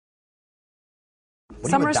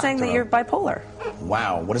Some are saying that you're bipolar.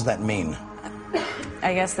 Wow, what does that mean?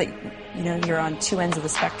 I guess that, you know, you're on two ends of the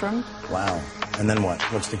spectrum. Wow. And then what?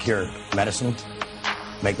 What's the cure? Medicine?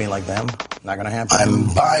 Make me like them? Not gonna happen. I'm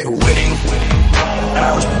by winning, and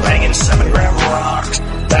I was banging 7-gram rocks.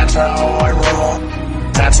 That's how I roll.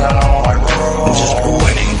 That's how I roll. I'm just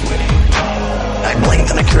winning. I blinked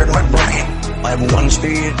and I cured my brain. I have one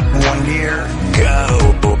speed, one gear, go.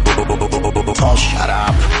 Oh, shut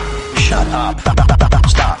up. Shut up.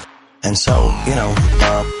 Stop. And so, you know,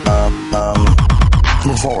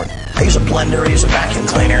 move forward. I use a blender, I use a vacuum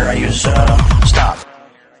cleaner, I use, stop.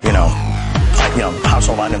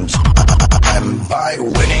 Household items. I'm by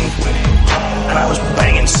winning, and I was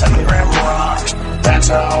banging 7-gram rocks. That's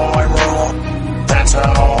how I roll. That's how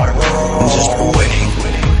I roll. I'm just winning.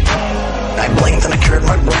 I blinked and I cured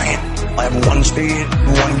my brain. I have one speed,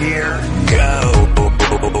 one gear, go.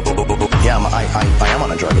 Yeah, I am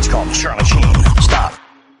on a drug. It's called Sheen. Stop.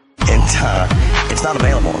 It's not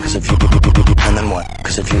available, because if you, and then what?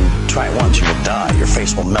 Because if you try it once, you will die. Your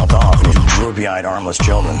face will melt off, and you're droopy-eyed, armless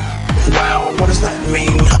children. Wow, what does that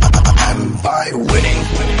mean? I'm by winning,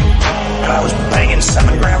 and I was banging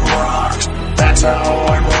 7-gram rocks. That's how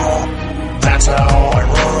I roll. That's how I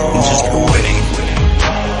roll. I'm just winning.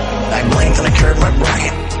 I blinked and I cured my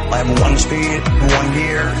brain. I have one speed, one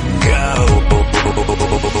gear, go.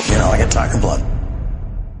 You know, I get tiger blood.